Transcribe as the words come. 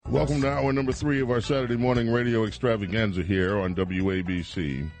Welcome to hour number 3 of our Saturday morning radio extravaganza here on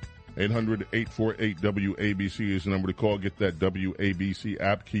WABC. 800-848-WABC is the number to call. Get that WABC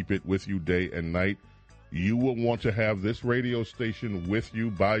app. Keep it with you day and night. You will want to have this radio station with you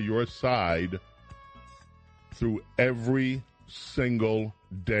by your side through every single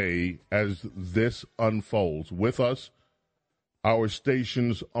day as this unfolds. With us, our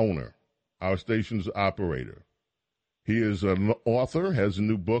station's owner, our station's operator. He is an author, has a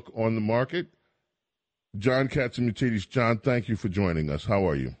new book on the market. John Katsimatidis. John, thank you for joining us. How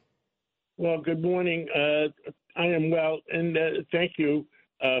are you? Well, good morning. I am well, and thank you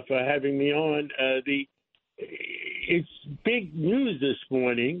for having me on. It's big news this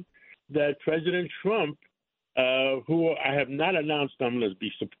morning that President Trump, who I have not announced I'm going to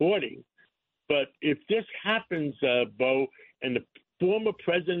be supporting, but if this happens, Bo, and the former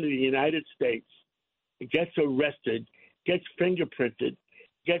president of the United States gets arrested, gets fingerprinted,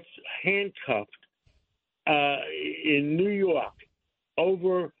 gets handcuffed in New York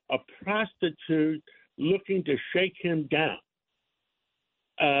over a prostitute looking to shake him down,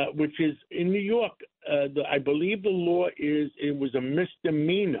 which is in New York. I believe the law is it was a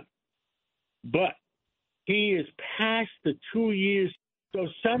misdemeanor, but he is past the 2 years. So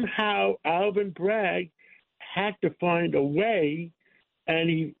somehow Alvin Bragg had to find a way, and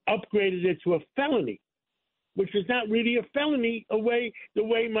he upgraded it to a felony, which is not really a felony the way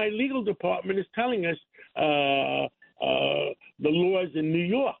my legal department is telling us the laws in New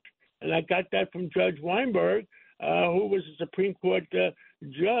York. And I got that from Judge Weinberg, who was a Supreme Court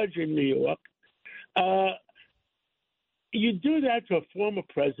judge in New York. You do that to a former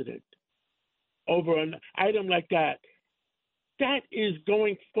president over an item like that. That is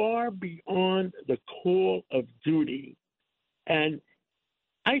going far beyond the call of duty. And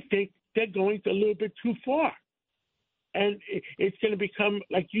I think they're going a little bit too far. And it's going to become,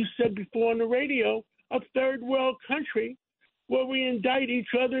 like you said before on the radio, a third world country where we indict each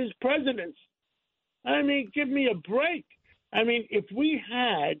other as presidents. I mean, give me a break. I mean, if we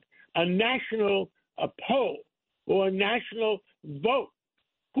had a national poll or a national vote,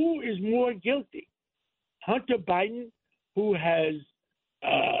 who is more guilty? Hunter Biden, who has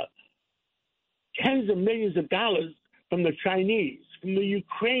tens of millions of dollars from the Chinese, from the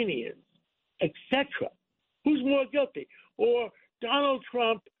Ukrainians, etc. Who's more guilty? Or Donald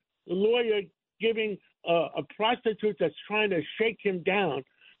Trump, the lawyer, giving a prostitute that's trying to shake him down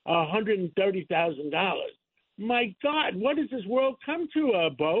 $130,000. My God, what does this world come to,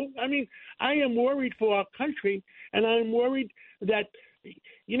 Bo? I mean, I am worried for our country, and I'm worried that,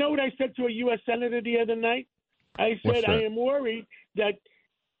 you know what I said to a U.S. Senator the other night? I said, I am worried that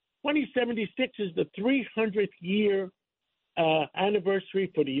 2076 is the 300th year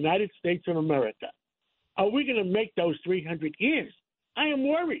anniversary for the United States of America. Are we going to make those 300 years? I am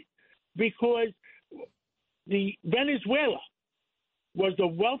worried because the Venezuela was the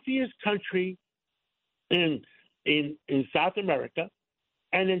wealthiest country in South America,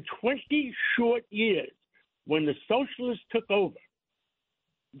 and in 20 short years, when the socialists took over,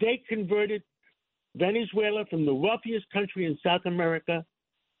 they converted Venezuela from the wealthiest country in South America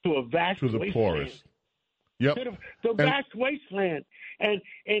to a vast wasteland. To the poorest. Yep. To the vast wasteland. And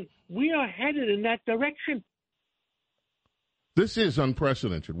we are headed in that direction. This is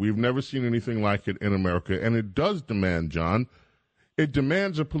unprecedented. We've never seen anything like it in America, and it does demand, John, it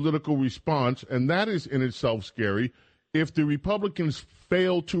demands a political response, and that is in itself scary. If the Republicans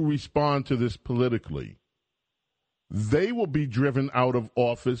fail to respond to this politically, they will be driven out of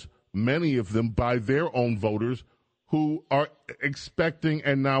office, many of them by their own voters who are expecting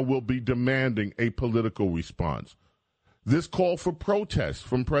and now will be demanding a political response. This call for protest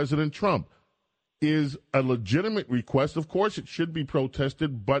from President Trump is a legitimate request. Of course, it should be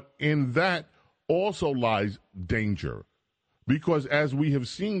protested, but in that also lies danger. Because as we have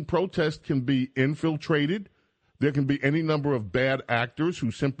seen, protests can be infiltrated. There can be any number of bad actors who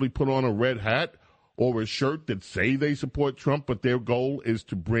simply put on a red hat or a shirt that say they support Trump, but their goal is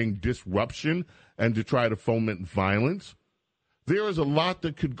to bring disruption and to try to foment violence. There is a lot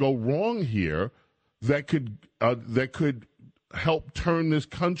that could go wrong here that could help turn this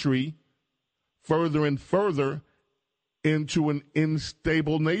country further and further into an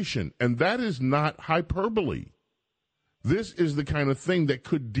unstable nation. And that is not hyperbole. This is the kind of thing that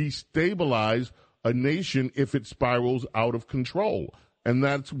could destabilize a nation if it spirals out of control. And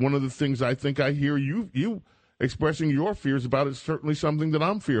that's one of the things I think I hear you expressing your fears about. It's certainly something that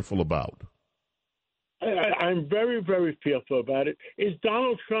I'm fearful about. I'm very, very fearful about it. Is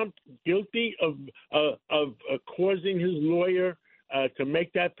Donald Trump guilty of causing his lawyer to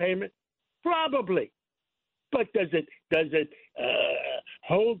make that payment? Probably. But does it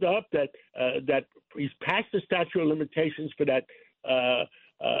hold up that he's past the statute of limitations for that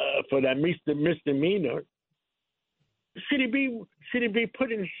misdemeanor. Should he be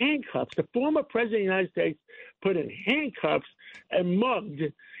put in handcuffs? The former president of the United States put in handcuffs and mugged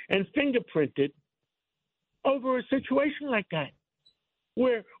and fingerprinted over a situation like that,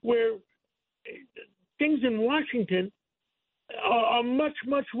 where things in Washington are much,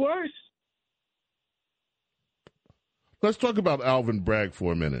 much worse. Let's talk about Alvin Bragg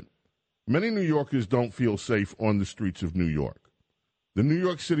for a minute. Many New Yorkers don't feel safe on the streets of New York. The New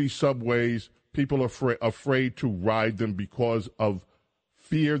York City subways, people are afraid to ride them because of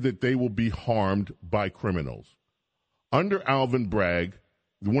fear that they will be harmed by criminals. Under Alvin Bragg,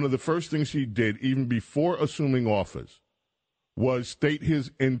 one of the first things he did, even before assuming office, was state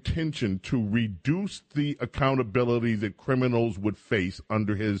his intention to reduce the accountability that criminals would face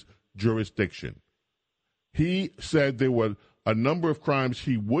under his jurisdiction. He said there were a number of crimes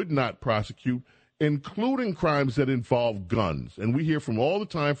he would not prosecute, including crimes that involve guns. And we hear from all the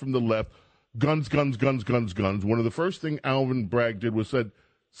time from the left, guns, guns, guns, guns, guns. One of the first things Alvin Bragg did was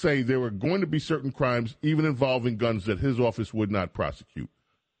say there were going to be certain crimes, even involving guns, that his office would not prosecute.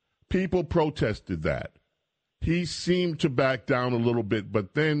 People protested that. He seemed to back down a little bit,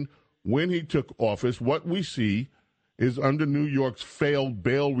 but then when he took office, what we see is under New York's failed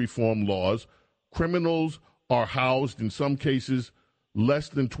bail reform laws, criminals are housed, in some cases, less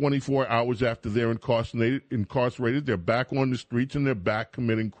than 24 hours after they're incarcerated. They're back on the streets and they're back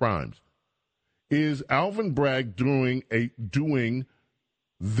committing crimes. Is Alvin Bragg doing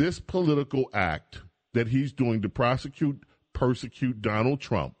this political act that he's doing to persecute Donald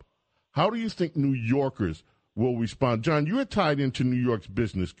Trump? How do you think New Yorkers will respond? John, you're tied into New York's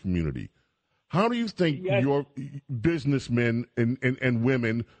business community. How do you think your businessmen and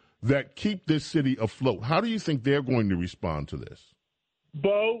women that keep this city afloat, how do you think they're going to respond to this?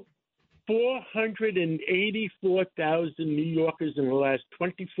 Bo, 484,000 New Yorkers in the last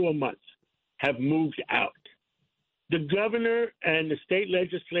 24 months have moved out. The governor and the state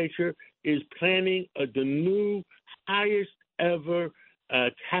legislature is planning the new highest ever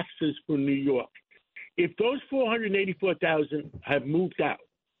taxes for New York. If those 484,000 have moved out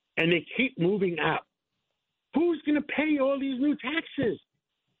and they keep moving out, who's going to pay all these new taxes?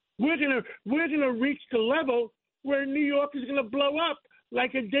 We're gonna reach the level where New York is going to blow up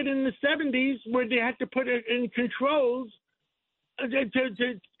like it did in the 70s, where they had to put it in controls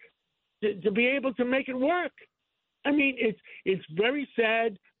to be able to make it work. I mean, it's very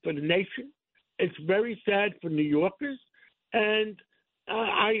sad for the nation. It's very sad for New Yorkers. And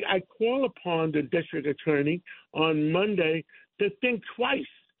I call upon the district attorney on Monday to think twice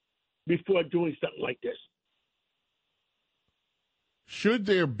before doing something like this. Should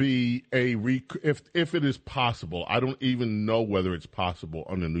there be if it is possible, I don't even know whether it's possible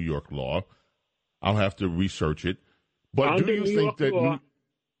under New York law. I'll have to research it. But under do you New think York that law,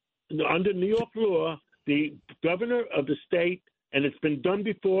 under New York law, the governor of the state, and it's been done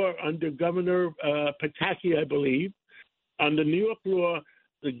before under Governor Pataki, I believe, under New York law,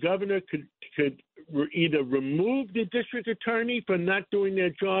 the governor could either remove the district attorney for not doing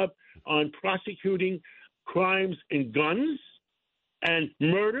their job on prosecuting crimes in guns and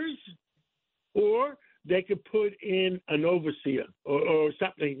murders, or they could put in an overseer or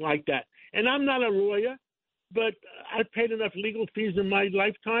something like that. And I'm not a lawyer, but I've paid enough legal fees in my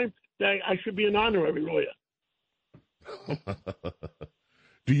lifetime that I should be an honorary lawyer.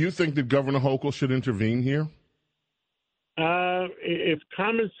 Do you think that Governor Hochul should intervene here? If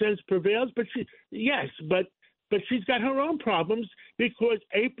common sense prevails, but she's got her own problems, because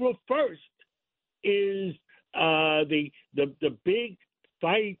April 1st is the big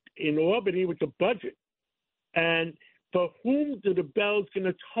fight in Albany with the budget. And for whom are the bells going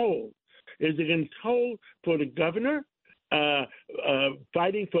to toll? Is it going to toll for the governor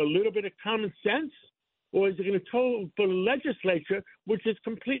fighting for a little bit of common sense? Or is it going to toll for the legislature, which is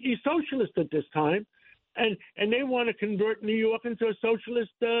completely socialist at this time? And they want to convert New York into a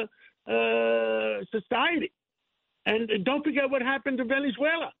socialist society. And don't forget what happened to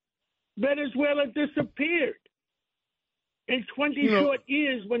Venezuela. Venezuela disappeared in 20 short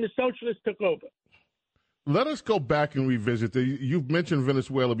years when the socialists took over. Let us go back and revisit. You've mentioned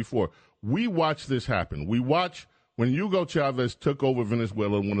Venezuela before. We watched this happen. We watched when Hugo Chavez took over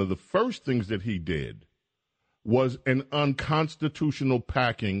Venezuela. One of the first things that he did was an unconstitutional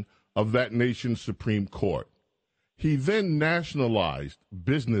packing of that nation's Supreme Court. He then nationalized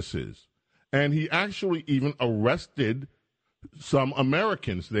businesses, and he actually even arrested some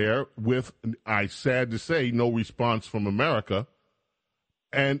Americans there with, sad to say, no response from America,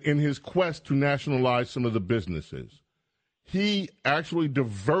 and in his quest to nationalize some of the businesses. he actually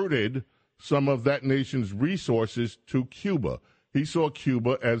diverted some of that nation's resources to Cuba. He saw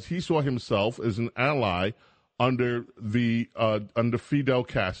Cuba as he saw himself as an ally under Fidel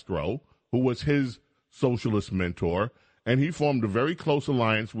Castro, who was his socialist mentor, and he formed a very close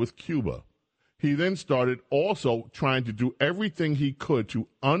alliance with Cuba. He then started also trying to do everything he could to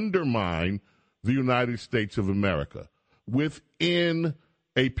undermine the United States of America. Within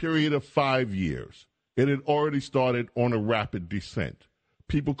a period of 5 years, it had already started on a rapid descent.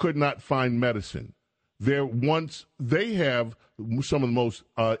 People could not find medicine. They have some of the most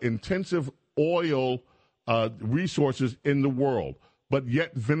intensive oil resources in the world, but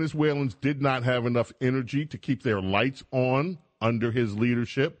yet Venezuelans did not have enough energy to keep their lights on under his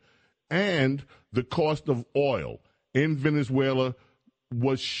leadership, and the cost of oil in Venezuela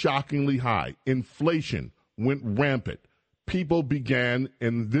was shockingly high. Inflation went rampant. People began,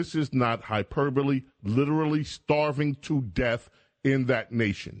 and this is not hyperbole, literally starving to death in that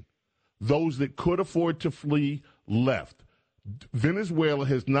nation. Those that could afford to flee left. Venezuela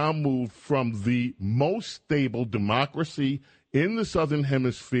has now moved from the most stable democracy in the Southern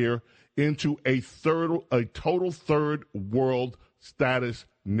Hemisphere into a total third world status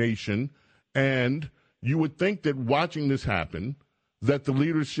nation. And you would think that watching this happen, that the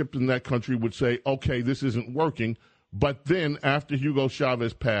leadership in that country would say, okay, this isn't working. But then after Hugo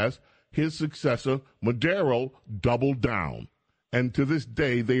Chavez passed, his successor, Maduro, doubled down. And to this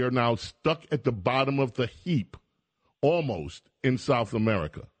day, they are now stuck at the bottom of the heap, almost, in South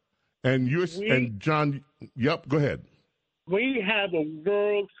America. And John, yep, go ahead. We have a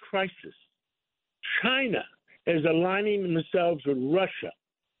world crisis. China is aligning themselves with Russia.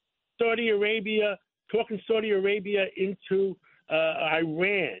 Saudi Arabia, talking Saudi Arabia into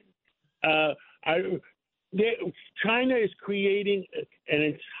Iran. China is creating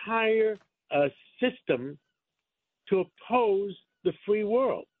an entire system to oppose the free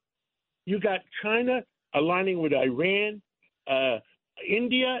world. You got China aligning with Iran.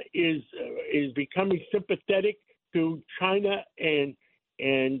 India is becoming sympathetic to China and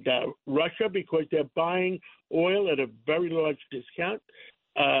Russia because they're buying oil at a very large discount.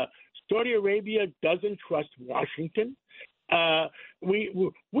 Saudi Arabia doesn't trust Washington.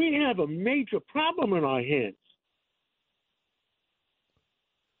 We have a major problem in our hands.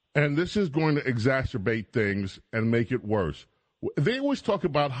 And this is going to exacerbate things and make it worse. They always talk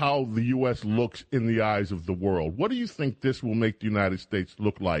about how the U.S. looks in the eyes of the world. What do you think this will make the United States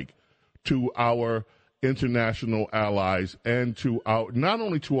look like to our international allies and to not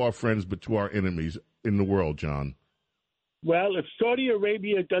only to our friends, but to our enemies in the world, John? Well, if Saudi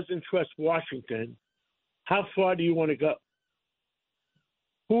Arabia doesn't trust Washington, how far do you want to go?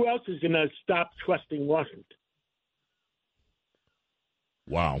 Who else is going to stop trusting Washington?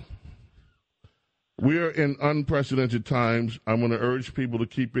 Wow. We're in unprecedented times. I'm going to urge people to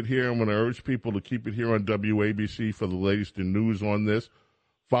keep it here. I'm going to urge people to keep it here on WABC for the latest in news on this.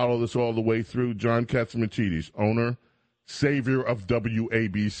 Follow this all the way through. John Catsimatidis, owner, savior of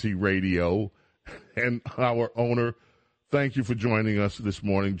WABC Radio, and our owner. Thank you for joining us this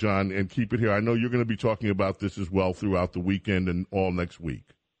morning, John, and keep it here. I know you're going to be talking about this as well throughout the weekend and all next week.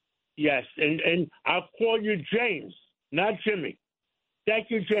 Yes, and I'll call you James, not Jimmy.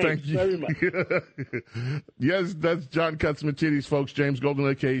 Thank you, James, Thank you very much. Yes, that's John Catsimatidis, folks. James Golden,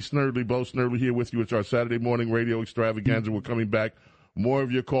 a.k.a. Snerdley, Bo Snerdley here with you. It's our Saturday morning radio extravaganza. We're coming back. More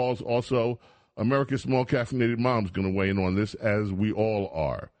of your calls. Also, America's Small Caffeinated Mom's going to weigh in on this, as we all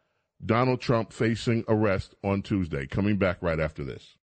are. Donald Trump facing arrest on Tuesday. Coming back right after this.